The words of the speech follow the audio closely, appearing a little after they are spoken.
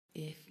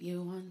If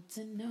you want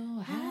to know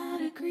how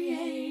to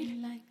create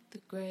like the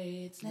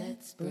greats,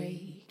 let's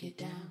break it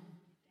down.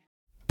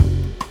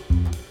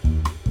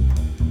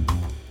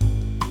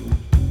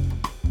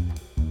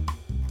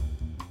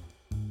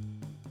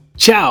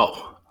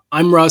 Ciao,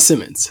 I'm Ross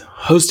Simmons,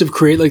 host of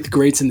Create Like the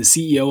Greats and the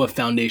CEO of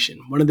Foundation,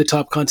 one of the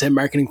top content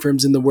marketing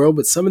firms in the world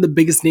with some of the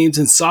biggest names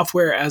in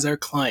software as our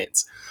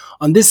clients.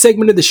 On this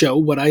segment of the show,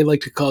 what I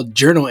like to call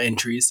journal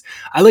entries,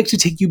 I like to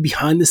take you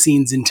behind the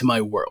scenes into my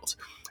world.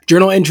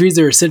 Journal entries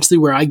are essentially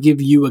where I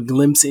give you a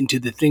glimpse into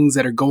the things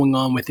that are going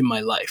on within my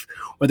life,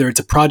 whether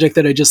it's a project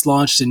that I just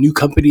launched, a new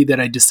company that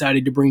I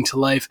decided to bring to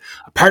life,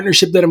 a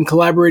partnership that I'm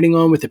collaborating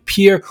on with a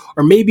peer,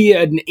 or maybe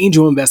an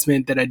angel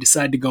investment that I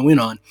decide to go in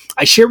on.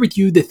 I share with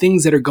you the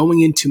things that are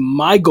going into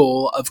my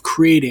goal of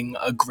creating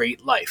a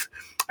great life.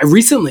 I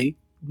recently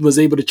was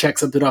able to check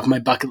something off my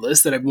bucket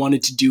list that I've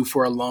wanted to do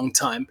for a long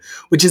time,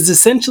 which is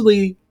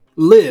essentially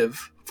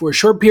live for a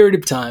short period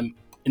of time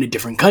in a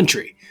different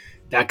country.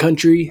 That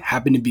country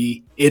happened to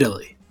be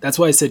Italy. That's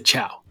why I said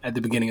ciao at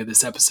the beginning of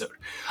this episode.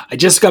 I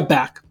just got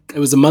back. It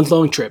was a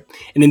month-long trip.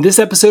 And in this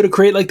episode of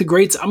Create Like the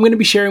Greats, I'm going to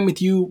be sharing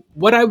with you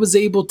what I was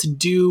able to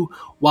do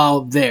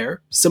while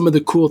there, some of the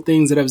cool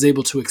things that I was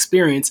able to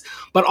experience,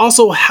 but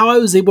also how I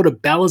was able to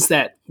balance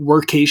that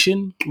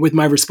workation with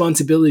my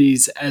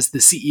responsibilities as the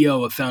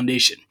CEO of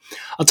Foundation.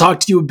 I'll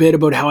talk to you a bit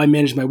about how I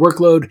manage my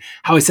workload,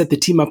 how I set the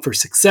team up for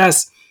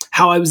success,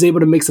 how I was able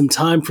to make some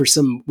time for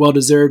some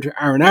well-deserved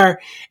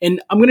R&R,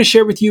 and I'm going to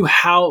share with you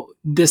how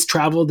this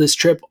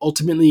trip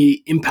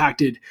ultimately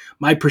impacted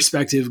my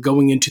perspective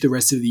going into the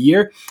rest of the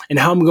year and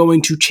how I'm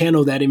going to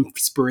channel that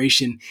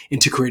inspiration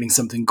into creating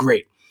something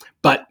great.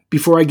 But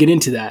before I get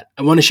into that,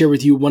 I want to share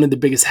with you one of the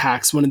biggest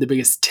hacks, one of the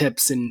biggest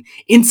tips and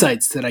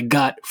insights that I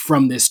got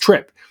from this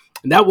trip,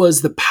 and that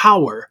was the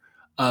power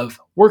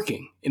of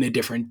working in a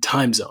different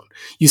time zone.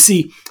 You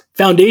see,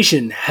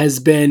 Foundation has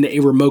been a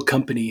remote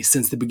company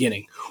since the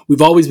beginning.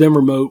 We've always been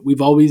remote.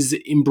 We've always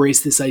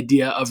embraced this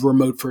idea of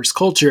remote first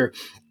culture.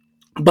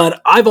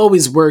 But I've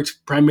always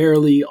worked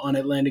primarily on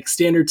Atlantic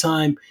Standard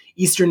Time,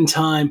 Eastern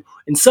Time,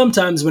 and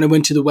sometimes when I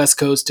went to the West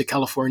Coast, to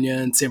California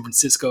and San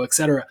Francisco,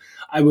 etc.,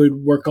 I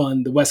would work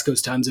on the West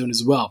Coast time zone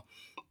as well.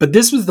 But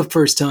this was the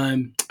first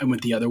time I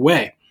went the other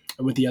way.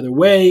 I went the other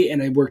way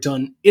and I worked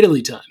on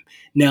Italy time.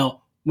 Now,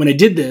 when I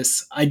did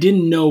this, I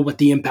didn't know what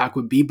the impact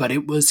would be, but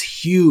it was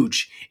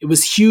huge. It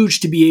was huge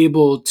to be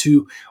able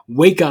to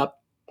wake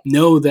up,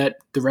 know that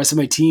the rest of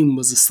my team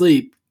was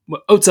asleep,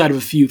 outside of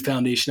a few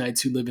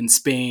Foundationites who live in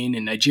Spain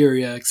and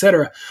Nigeria,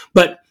 etc.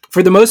 But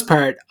for the most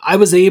part, I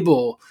was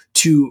able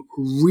to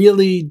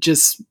really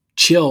just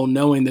chill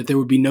knowing that there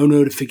would be no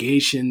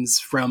notifications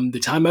from the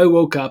time I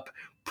woke up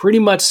pretty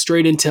much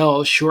straight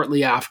until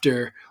shortly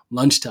after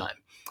lunchtime.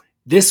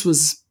 This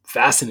was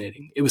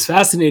fascinating. It was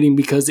fascinating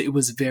because it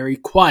was very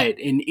quiet.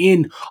 And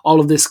in all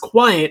of this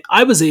quiet,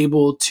 I was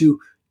able to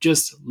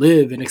just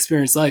live and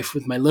experience life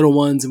with my little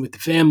ones and with the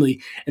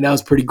family. And that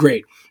was pretty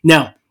great.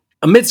 Now,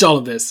 amidst all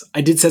of this,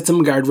 I did set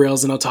some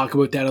guardrails, and I'll talk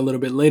about that a little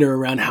bit later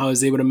around how I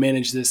was able to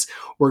manage this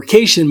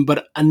workation.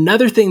 But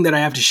another thing that I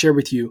have to share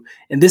with you,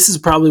 and this is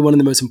probably one of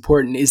the most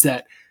important, is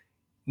that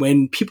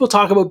when people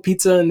talk about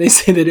pizza and they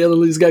say that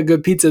Italy's got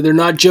good pizza, they're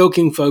not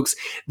joking, folks.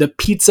 The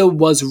pizza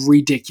was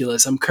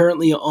ridiculous. I'm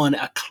currently on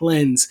a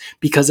cleanse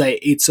because I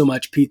ate so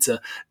much pizza.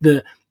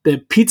 The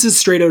pizza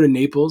straight out of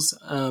Naples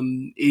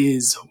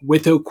is,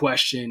 without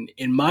question,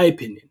 in my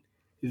opinion,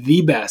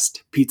 the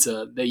best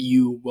pizza that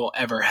you will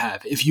ever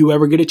have. If you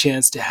ever get a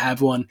chance to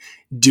have one,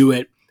 do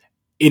it.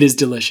 It is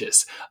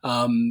delicious.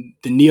 The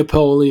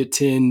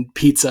Neapolitan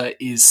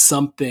pizza is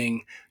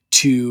something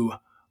to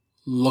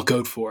look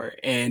out for.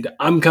 And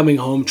I'm coming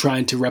home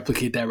trying to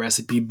replicate that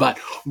recipe, but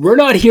we're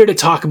not here to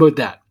talk about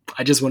that.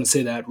 I just want to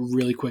say that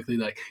really quickly.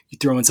 Like, you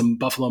throw in some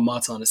buffalo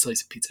mozzarella on a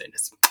slice of pizza and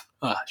it's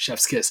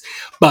chef's kiss.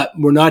 But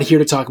we're not here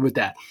to talk about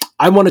that.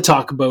 I want to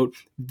talk about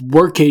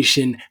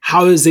workation,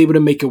 how I was able to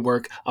make it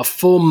work, a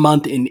full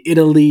month in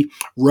Italy,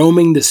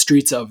 roaming the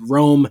streets of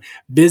Rome,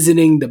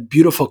 visiting the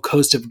beautiful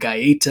coast of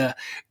Gaeta,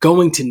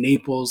 going to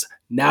Naples,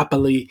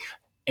 Napoli,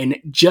 and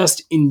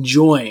just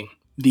enjoying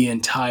the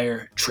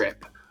entire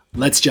trip.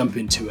 Let's jump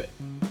into it.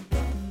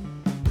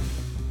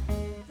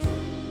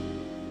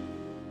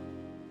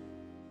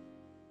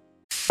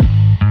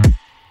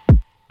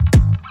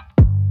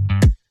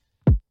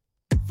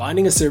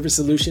 Finding a service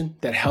solution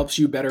that helps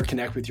you better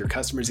connect with your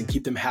customers and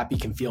keep them happy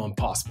can feel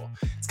impossible.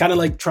 It's kind of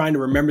like trying to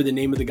remember the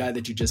name of the guy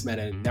that you just met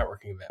at a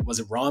networking event. Was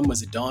it Ron?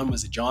 Was it Don?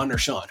 Was it John or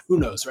Sean? Who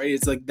knows, right?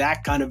 It's like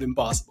that kind of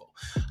impossible.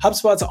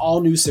 HubSpot's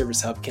all-new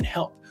Service Hub can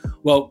help.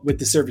 Well, with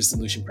the service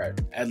solution part,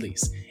 at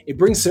least. It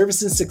brings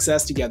service and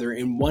success together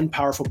in one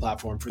powerful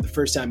platform for the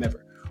first time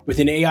ever. With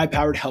an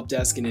AI-powered help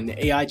desk and an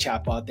AI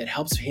chatbot that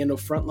helps handle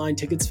frontline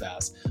tickets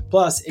fast.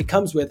 Plus, it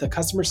comes with a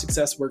customer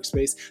success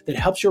workspace that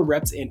helps your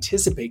reps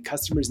anticipate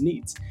customers'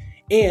 needs.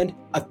 And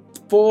a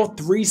full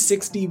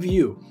 360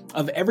 view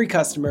of every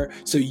customer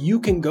so you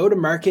can go to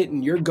market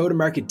and your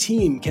go-to-market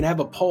team can have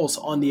a pulse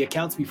on the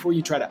accounts before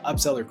you try to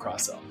upsell or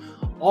cross-sell.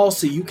 all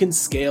so you can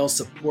scale,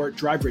 support,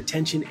 drive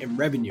retention, and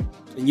revenue.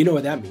 And you know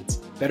what that means: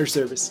 better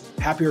service,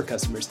 happier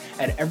customers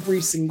at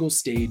every single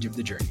stage of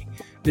the journey.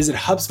 Visit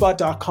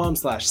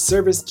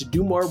HubSpot.com/service to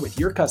do more with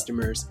your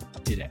customers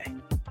today.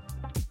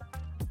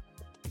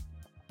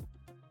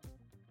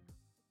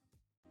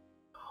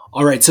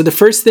 All right, so the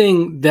first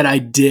thing that I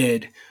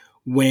did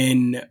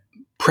when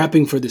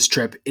prepping for this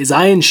trip is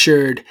I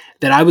ensured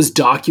that I was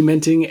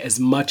documenting as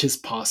much as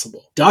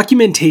possible.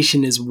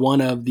 Documentation is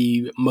one of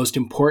the most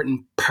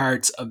important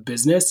parts of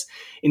business,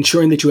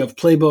 ensuring that you have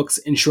playbooks,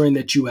 ensuring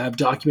that you have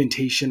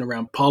documentation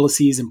around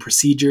policies and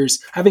procedures.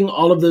 Having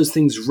all of those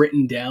things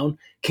written down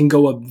can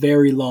go a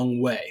very long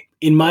way.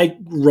 In my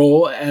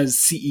role as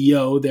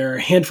CEO, there are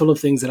a handful of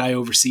things that I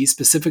oversee.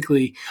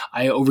 Specifically,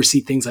 I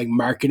oversee things like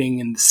marketing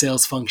and the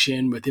sales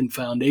function within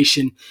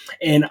Foundation.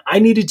 And I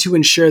needed to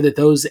ensure that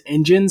those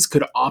engines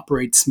could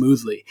operate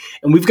smoothly.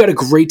 And we've got a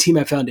great team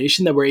at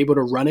Foundation that were able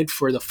to run it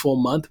for the full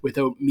month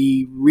without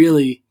me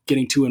really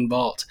getting too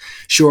involved.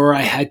 Sure,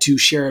 I had to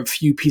share a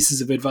few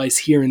pieces of advice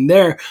here and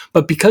there,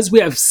 but because we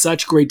have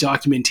such great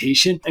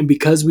documentation and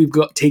because we've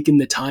taken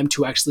the time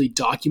to actually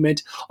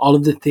document all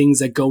of the things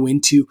that go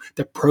into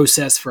the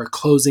process for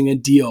closing a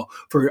deal,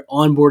 for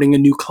onboarding a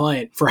new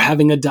client, for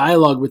having a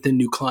dialogue with a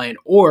new client,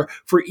 or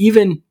for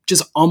even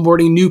just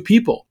onboarding new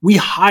people. We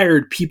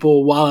hired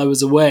people while I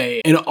was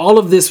away, and all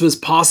of this was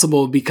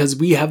possible because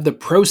we have the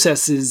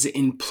processes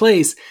in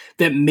place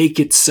that make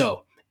it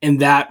so. And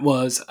that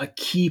was a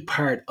key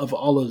part of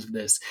all of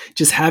this.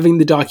 Just having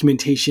the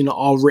documentation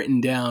all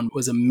written down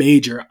was a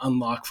major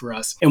unlock for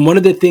us. And one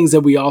of the things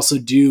that we also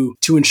do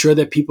to ensure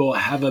that people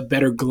have a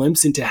better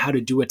glimpse into how to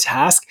do a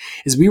task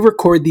is we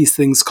record these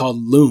things called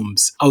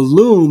looms. A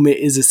loom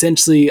is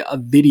essentially a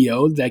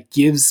video that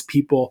gives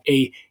people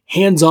a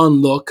hands-on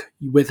look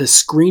with a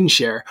screen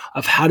share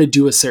of how to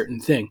do a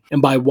certain thing.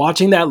 And by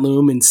watching that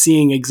loom and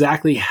seeing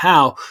exactly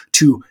how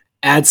to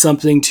add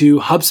something to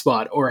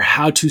HubSpot or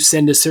how to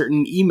send a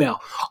certain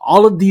email,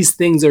 all of these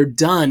things are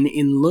done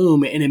in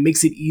Loom, and it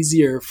makes it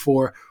easier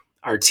for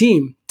our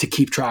team to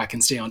keep track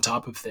and stay on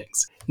top of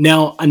things.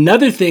 Now,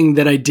 another thing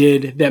that I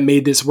did that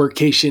made this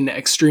workation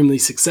extremely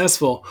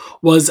successful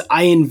was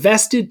I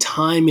invested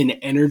time and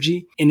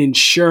energy in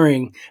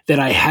ensuring that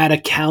I had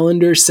a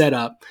calendar set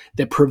up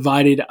that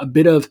provided a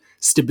bit of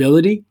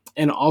stability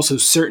and also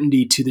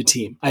certainty to the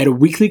team. I had a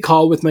weekly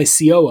call with my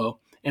COO,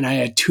 and I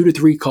had 2 to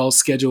 3 calls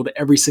scheduled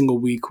every single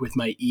week with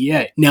my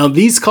EA. Now,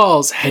 these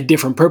calls had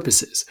different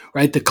purposes,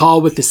 right? The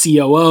call with the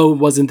COO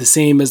wasn't the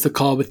same as the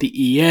call with the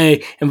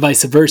EA and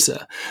vice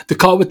versa. The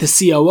call with the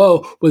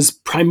COO was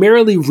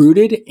primarily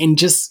rooted in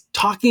just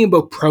talking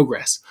about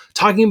progress,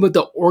 talking about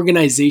the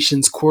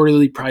organization's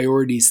quarterly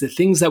priorities, the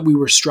things that we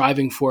were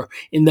striving for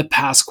in the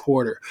past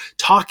quarter,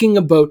 talking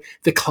about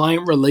the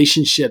client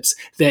relationships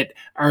that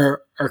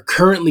are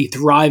currently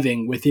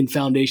thriving within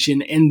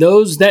Foundation and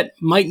those that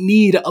might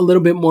need a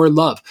little bit more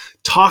love,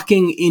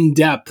 talking in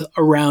depth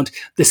around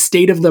the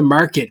state of the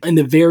market and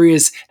the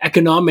various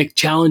economic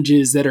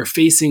challenges that are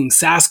facing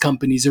SaaS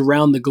companies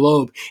around the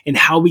globe and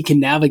how we can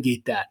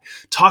navigate that,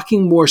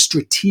 talking more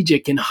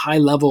strategic and high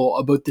level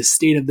about the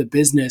state of the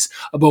business,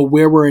 about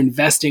where we're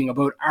investing,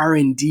 about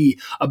R&D,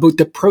 about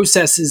the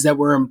processes that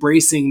we're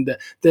embracing,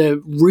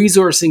 the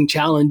resourcing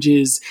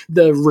challenges,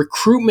 the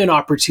recruitment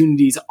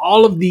opportunities,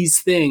 all of these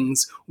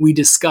things we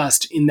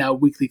discussed in that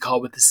weekly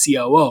call with the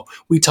COO.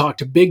 We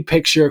talked big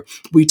picture,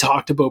 we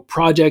talked about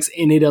projects,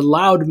 and it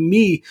allowed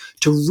me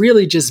to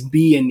really just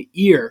be an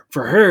ear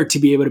for her to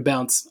be able to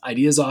bounce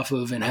ideas off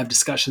of and have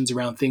discussions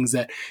around things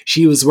that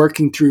she was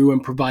working through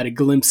and provide a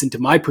glimpse into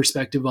my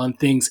perspective on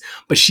things.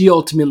 But she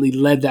ultimately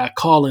led that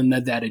call and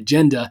led that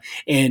agenda,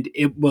 and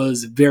it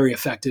was very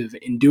effective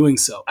in doing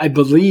so. I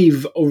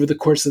believe over the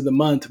course of the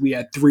month, we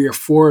had 3 or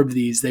 4 of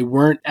these. They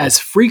weren't as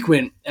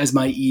frequent as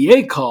my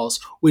EA calls,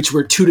 which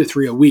were 2 to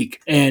 3 a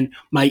week. And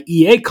my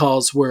EA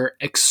calls were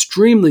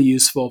extremely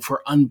useful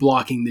for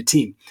unblocking the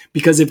team,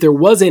 because if there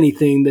was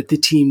anything that the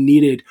team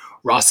needed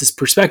Ross's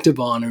perspective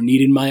on, or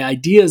needed my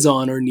ideas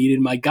on, or needed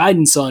my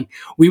guidance on,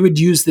 we would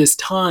use this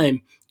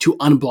time to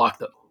unblock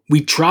them.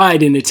 We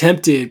tried and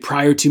attempted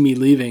prior to me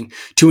leaving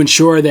to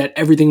ensure that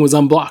everything was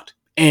unblocked.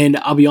 And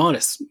I'll be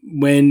honest,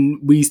 when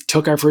we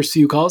took our first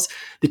few calls,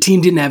 the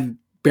team didn't have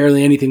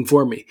barely anything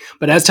for me.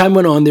 But as time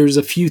went on, there was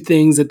a few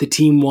things that the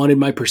team wanted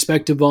my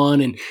perspective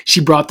on, and she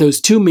brought those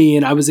to me,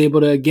 and I was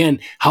able to, again,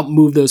 help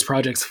move those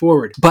projects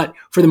forward. But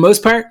for the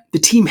most part, the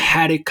team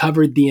had it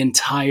covered the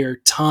entire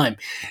time.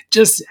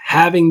 Just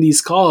having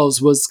these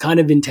calls was kind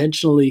of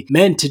intentionally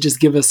meant to just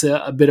give us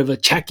a bit of a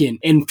check-in.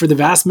 And for the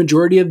vast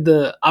majority of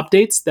the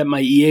updates that my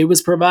EA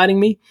was providing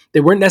me,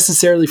 they weren't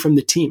necessarily from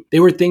the team. They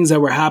were things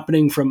that were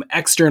happening from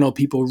external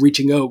people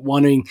reaching out,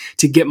 wanting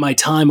to get my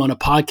time on a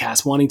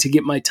podcast, wanting to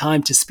get my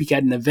time to speak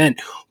at an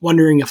event,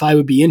 wondering if I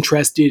would be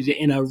interested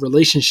in a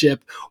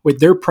relationship with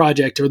their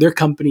project or their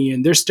company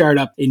and their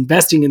startup,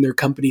 investing in their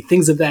company,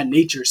 things of that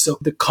nature. So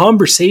the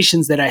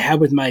conversations that I had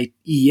with my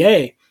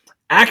EA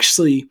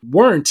actually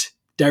weren't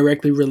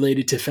directly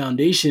related to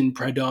Foundation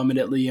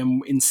predominantly,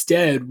 and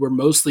instead were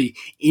mostly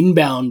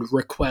inbound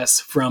requests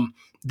from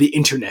the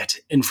internet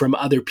and from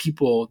other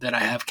people that I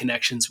have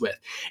connections with.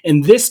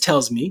 And this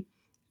tells me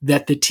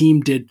that the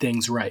team did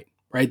things right,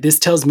 right? This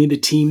tells me the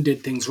team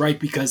did things right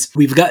because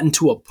we've gotten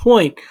to a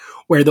point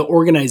where the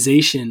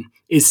organization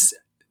is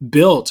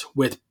built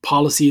with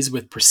policies,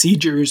 with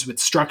procedures, with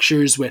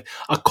structures, with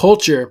a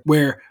culture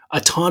where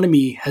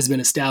autonomy has been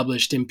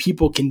established and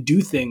people can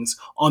do things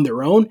on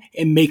their own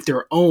and make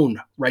their own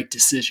right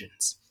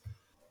decisions.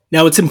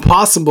 Now, it's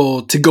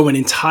impossible to go an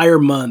entire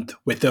month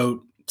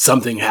without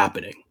something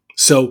happening.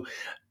 So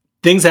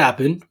things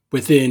happened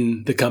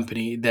within the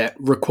company that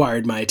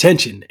required my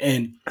attention.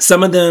 And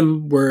some of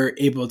them were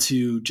able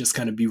to just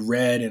kind of be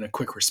read in a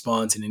quick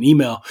response in an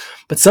email.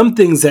 But some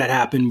things that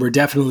happened were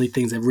definitely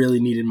things that really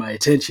needed my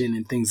attention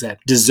and things that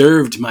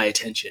deserved my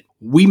attention.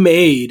 We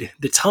made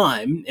the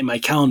time in my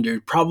calendar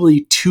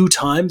probably 2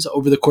 times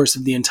over the course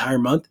of the entire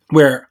month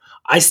where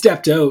I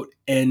stepped out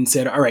and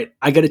said, all right,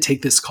 I got to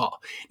take this call.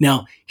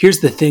 Now, here's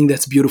the thing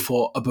that's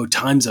beautiful about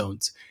time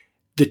zones.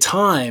 The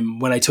time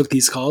when I took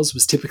these calls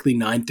was typically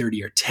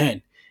 9:30 or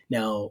 10.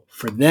 Now,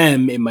 for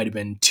them, it might have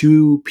been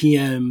 2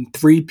 p.m.,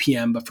 3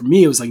 p.m., but for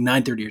me, it was like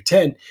 9:30 or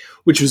 10,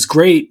 which was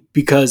great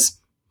because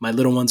my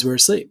little ones were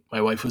asleep.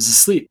 My wife was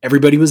asleep.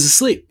 Everybody was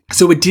asleep.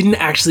 So it didn't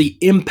actually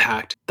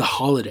impact the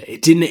holiday.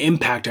 It didn't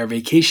impact our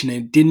vacation.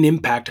 It didn't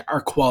impact our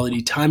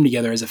quality time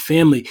together as a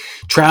family,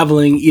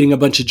 traveling, eating a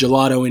bunch of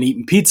gelato and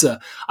eating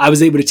pizza. I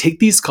was able to take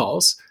these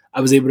calls. I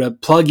was able to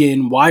plug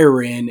in,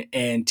 wire in,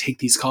 and take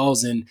these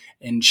calls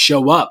and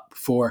show up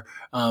for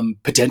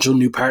potential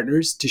new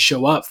partners, to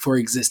show up for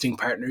existing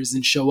partners,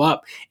 and show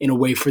up in a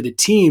way for the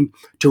team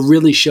to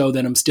really show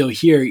that I'm still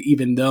here,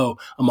 even though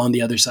I'm on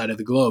the other side of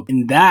the globe.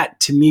 And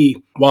that, to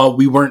me, while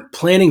we weren't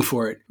planning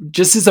for it,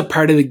 just is a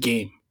part of the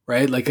game.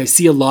 Right? Like I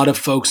see a lot of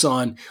folks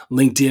on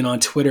LinkedIn, on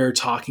Twitter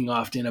talking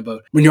often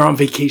about when you're on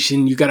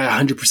vacation, you got to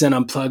 100%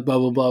 unplug, blah,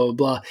 blah, blah, blah,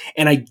 blah.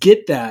 And I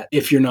get that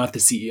if you're not the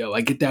CEO.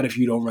 I get that if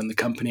you don't run the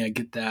company. I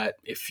get that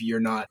if you're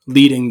not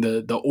leading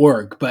the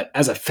org. But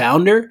as a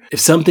founder,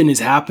 if something is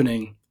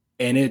happening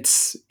and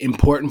it's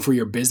important for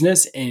your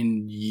business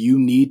and you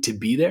need to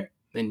be there,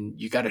 then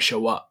you got to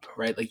show up,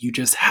 right? Like you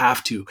just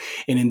have to.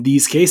 And in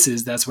these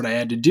cases, that's what I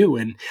had to do.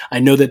 And I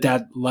know that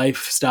that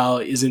lifestyle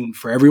isn't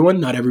for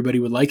everyone. Not everybody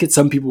would like it.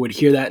 Some people would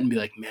hear that and be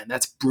like, man,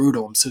 that's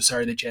brutal. I'm so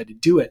sorry that you had to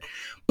do it.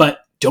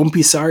 But don't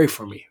be sorry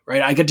for me,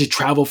 right? I got to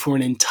travel for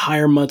an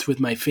entire month with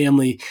my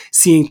family,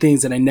 seeing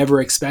things that I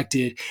never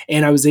expected.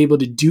 And I was able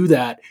to do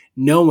that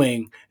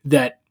knowing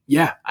that,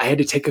 yeah, I had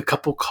to take a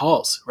couple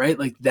calls, right?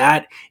 Like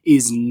that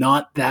is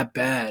not that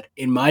bad.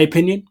 In my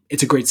opinion,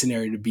 it's a great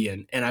scenario to be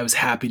in. And I was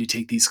happy to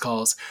take these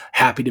calls,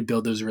 happy to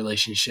build those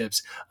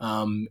relationships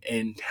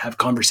and have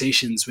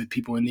conversations with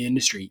people in the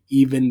industry,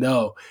 even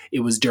though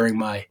it was during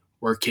my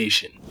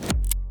workcation.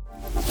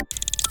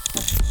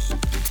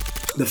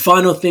 The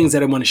final things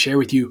that I want to share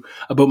with you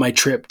about my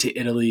trip to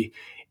Italy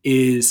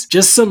is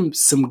just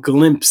some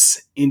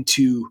glimpse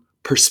into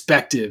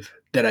perspective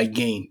that I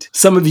gained.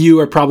 Some of you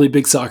are probably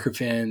big soccer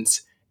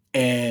fans,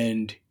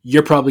 and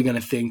you're probably going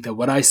to think that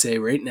what I say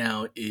right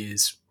now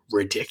is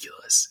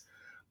ridiculous.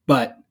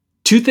 But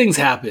 2 things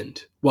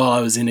happened while I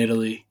was in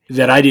Italy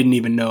that I didn't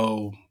even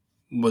know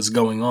was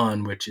going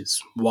on, which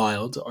is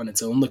wild on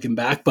its own looking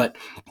back. But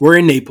we're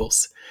in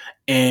Naples,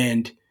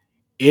 and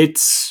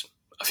it's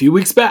a few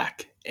weeks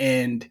back,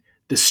 and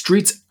the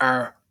streets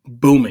are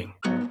booming.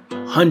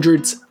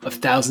 Hundreds of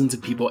thousands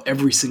of people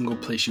every single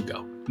place you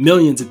go.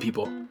 Millions of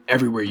people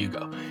everywhere you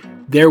go.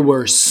 There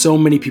were so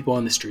many people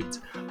on the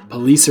streets.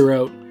 Police are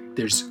out.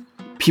 There's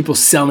people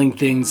selling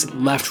things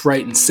left,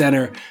 right, and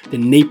center. The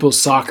Naples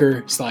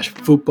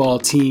soccer/football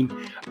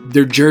team,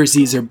 their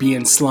jerseys are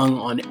being slung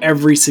on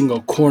every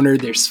single corner.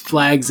 There's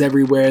flags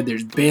everywhere.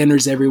 There's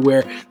banners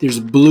everywhere.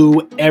 There's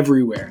blue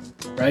everywhere,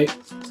 right?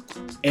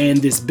 And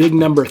this big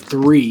number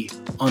 3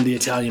 on the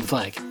Italian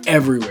flag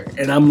everywhere.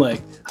 And I'm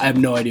like, I have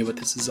no idea what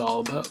this is all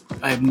about.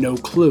 I have no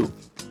clue.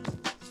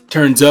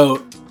 Turns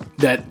out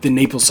that the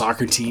Naples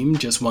soccer team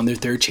just won their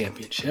 3rd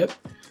championship.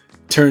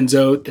 Turns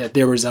out that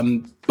there was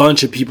a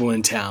bunch of people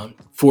in town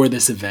for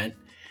this event.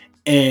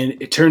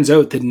 And it turns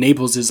out that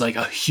Naples is like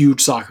a huge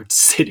soccer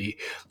city.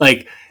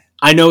 Like,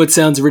 I know it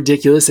sounds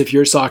ridiculous if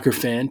you're a soccer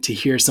fan to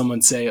hear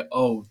someone say,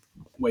 oh,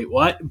 wait,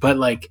 what? But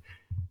like,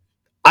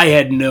 I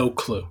had no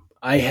clue.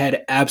 I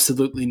had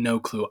absolutely no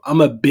clue.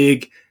 I'm a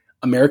big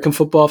American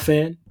football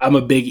fan. I'm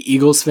a big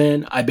Eagles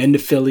fan. I've been to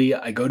Philly.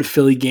 I go to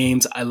Philly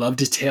games. I love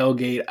to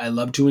tailgate. I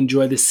love to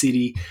enjoy the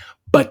city.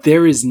 But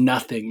there is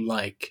nothing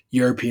like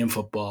European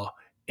football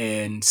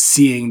and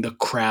seeing the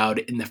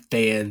crowd and the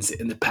fans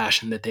and the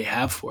passion that they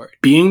have for it.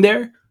 Being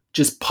there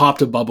just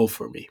popped a bubble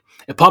for me.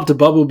 It popped a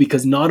bubble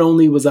because not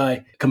only was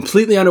I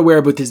completely unaware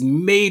about this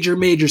major,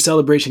 major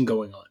celebration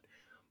going on,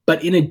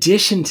 but in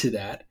addition to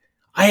that,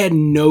 I had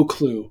no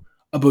clue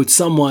about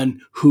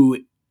someone who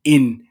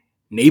in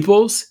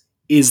Naples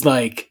is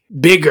like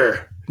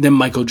bigger than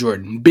Michael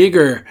Jordan,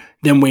 bigger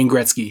than Wayne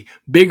Gretzky,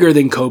 bigger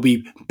than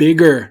Kobe,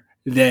 bigger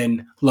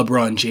than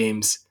LeBron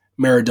James,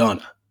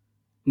 Maradona.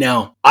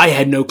 Now, I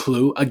had no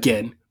clue,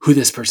 again, who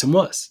this person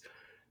was.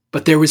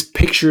 But there was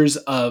pictures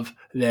of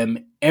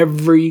them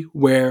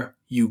everywhere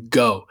you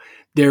go.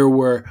 There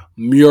were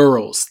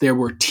murals, there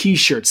were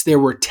t-shirts, there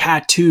were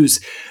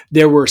tattoos,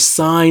 there were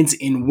signs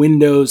in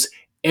windows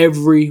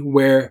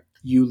everywhere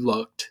you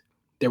looked.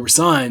 There were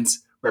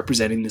signs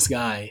representing this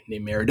guy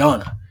named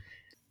Maradona.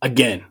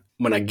 Again,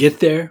 when I get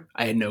there,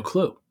 I had no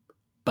clue.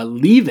 But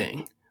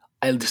leaving,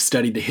 I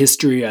studied the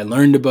history. I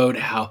learned about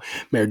how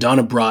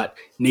Maradona brought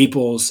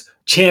Naples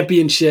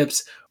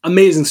championships.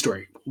 Amazing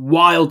story.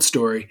 Wild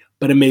story,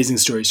 but amazing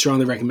story.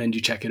 Strongly recommend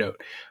you check it out.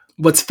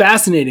 What's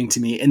fascinating to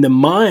me and the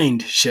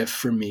mind shift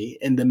for me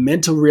and the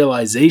mental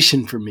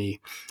realization for me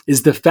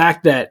is the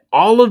fact that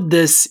all of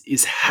this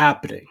is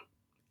happening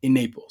in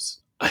Naples,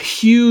 a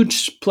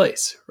huge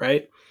place,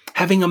 right?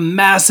 Having a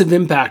massive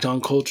impact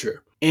on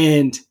culture.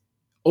 And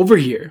over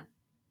here,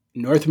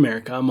 in North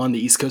America, I'm on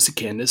the east coast of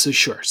Canada, so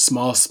sure,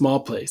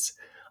 small place.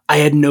 I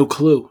had no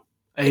clue.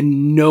 I had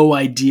no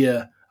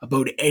idea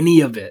about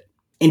any of it.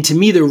 And to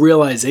me, the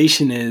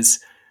realization is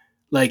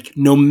like,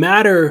 no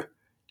matter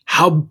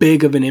how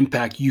big of an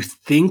impact you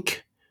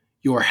think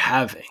you're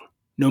having,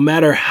 no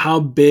matter how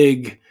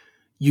big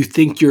you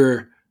think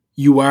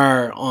you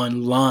are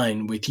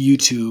online with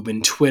YouTube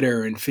and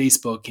Twitter and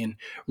Facebook and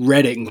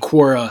Reddit and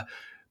Quora,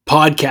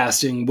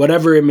 podcasting,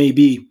 whatever it may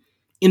be,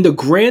 in the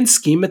grand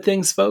scheme of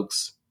things,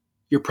 folks,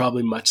 you're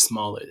probably much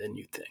smaller than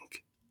you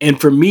think. And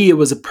for me, it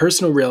was a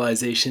personal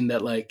realization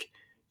that like,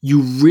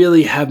 you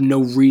really have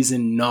no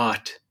reason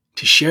not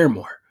to share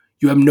more.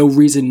 You have no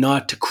reason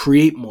not to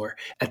create more.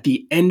 At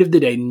the end of the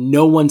day,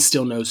 no one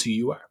still knows who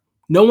you are.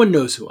 No one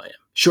knows who I am.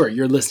 Sure,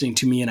 you're listening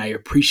to me and I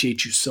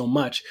appreciate you so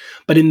much.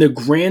 But in the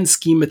grand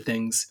scheme of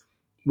things,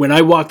 when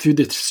I walked through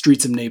the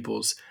streets of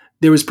Naples,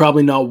 there was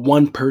probably not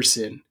one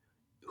person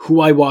who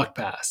I walked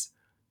past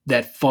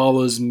that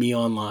follows me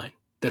online,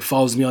 that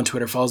follows me on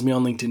Twitter, follows me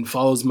on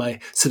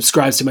LinkedIn,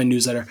 subscribes to my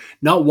newsletter.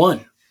 Not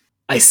one.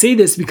 I say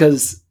this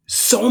because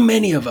so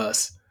many of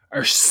us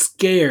are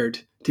scared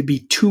to be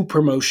too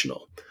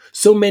promotional.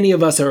 So many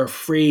of us are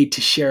afraid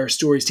to share our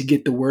stories, to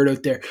get the word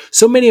out there.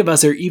 So many of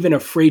us are even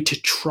afraid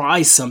to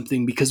try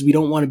something because we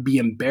don't want to be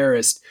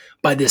embarrassed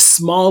by this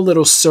small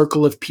little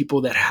circle of people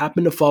that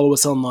happen to follow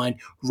us online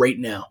right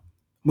now,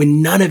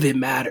 when none of it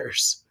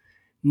matters.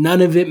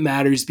 None of it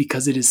matters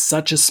because it is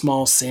such a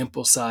small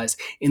sample size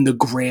in the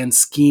grand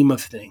scheme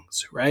of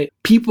things, right?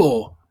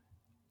 People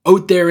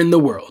out there in the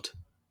world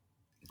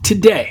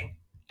today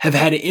have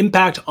had an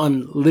impact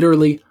on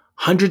literally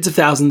hundreds of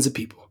thousands of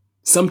people,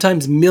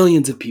 sometimes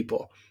millions of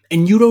people,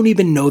 and you don't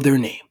even know their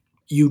name.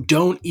 You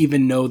don't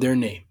even know their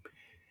name.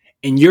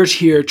 And you're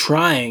here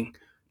trying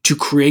to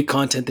create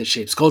content that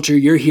shapes culture.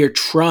 You're here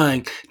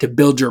trying to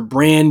build your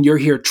brand. You're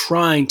here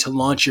trying to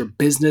launch your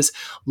business,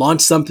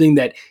 launch something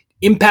that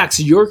impacts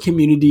your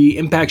community,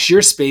 impacts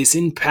your space,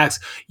 impacts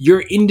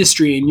your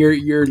industry and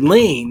your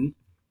lane,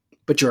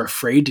 but you're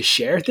afraid to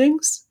share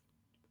things?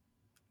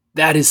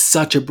 That is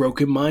such a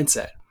broken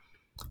mindset.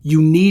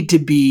 You need to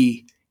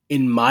be,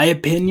 in my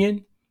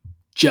opinion,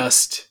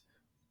 just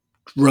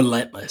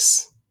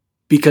relentless.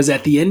 Because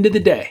at the end of the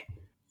day,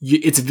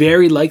 it's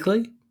very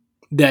likely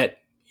that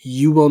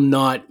you will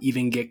not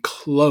even get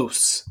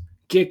close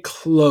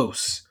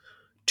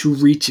to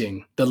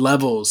reaching the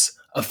levels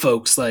of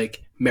folks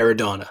like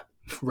Maradona,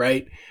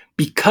 right?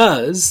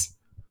 Because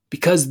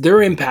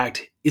their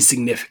impact is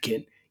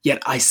significant,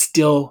 yet I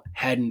still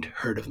hadn't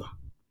heard of them,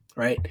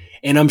 right?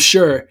 And I'm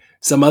sure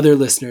some other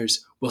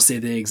listeners will say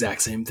the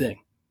exact same thing.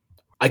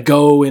 I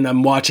go and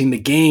I'm watching the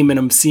game and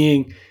I'm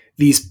seeing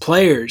these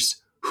players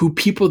who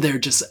people there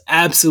just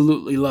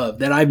absolutely love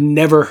that I've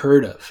never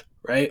heard of,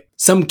 right?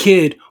 Some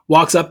kid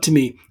walks up to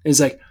me and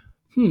is like,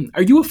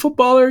 are you a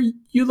footballer?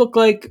 You look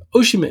like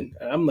Oshiman.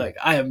 I'm like,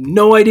 I have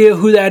no idea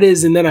who that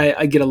is. And then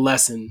I get a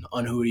lesson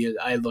on who he is.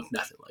 I look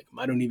nothing like him.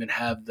 I don't even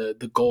have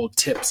the gold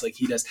tips like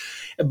he does.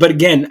 But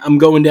again, I'm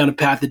going down a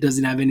path that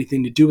doesn't have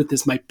anything to do with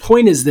this. My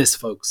point is this,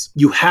 folks.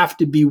 You have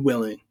to be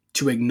willing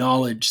to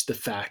acknowledge the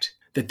fact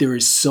that there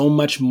is so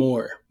much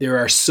more. There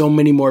are so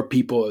many more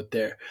people out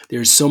there.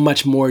 There's so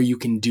much more you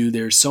can do.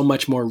 There's so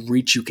much more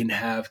reach you can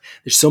have.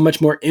 There's so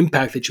much more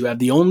impact that you have.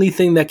 The only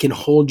thing that can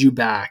hold you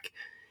back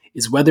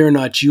is whether or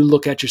not you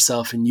look at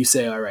yourself and you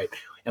say, all right,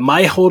 am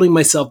I holding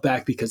myself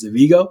back because of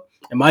ego?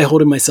 Am I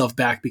holding myself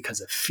back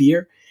because of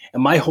fear?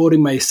 Am I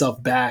holding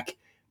myself back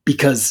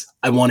because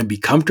I want to be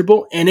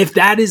comfortable? And if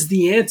that is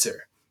the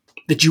answer,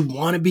 that you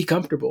want to be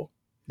comfortable,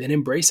 then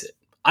embrace it.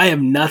 I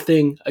have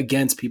nothing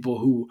against people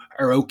who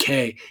are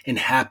okay and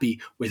happy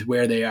with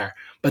where they are.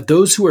 But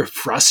those who are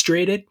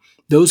frustrated,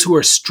 those who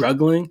are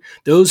struggling,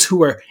 those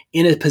who are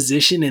in a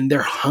position and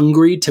they're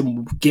hungry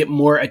to get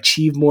more,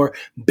 achieve more,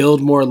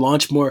 build more,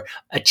 launch more,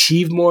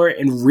 achieve more,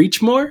 and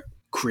reach more,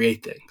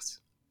 create things,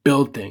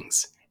 build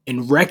things,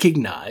 and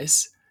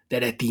recognize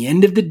that at the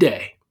end of the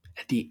day,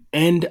 at the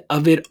end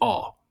of it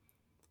all,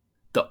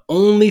 the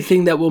only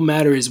thing that will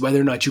matter is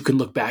whether or not you can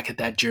look back at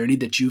that journey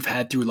that you've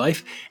had through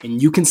life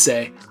and you can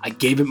say, I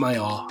gave it my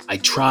all. I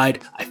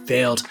tried, I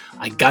failed,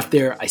 I got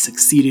there, I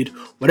succeeded,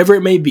 whatever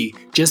it may be.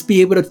 Just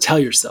be able to tell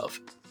yourself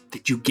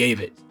that you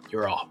gave it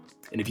your all.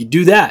 And if you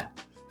do that,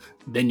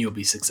 then you'll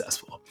be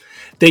successful.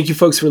 Thank you,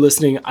 folks, for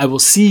listening. I will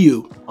see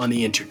you on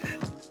the internet.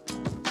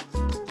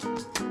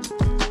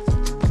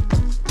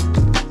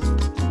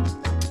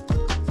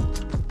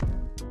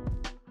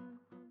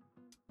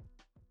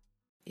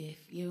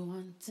 If you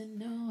want to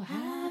know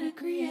how to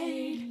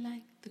create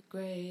like the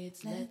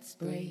grades, let's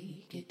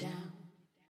break it down.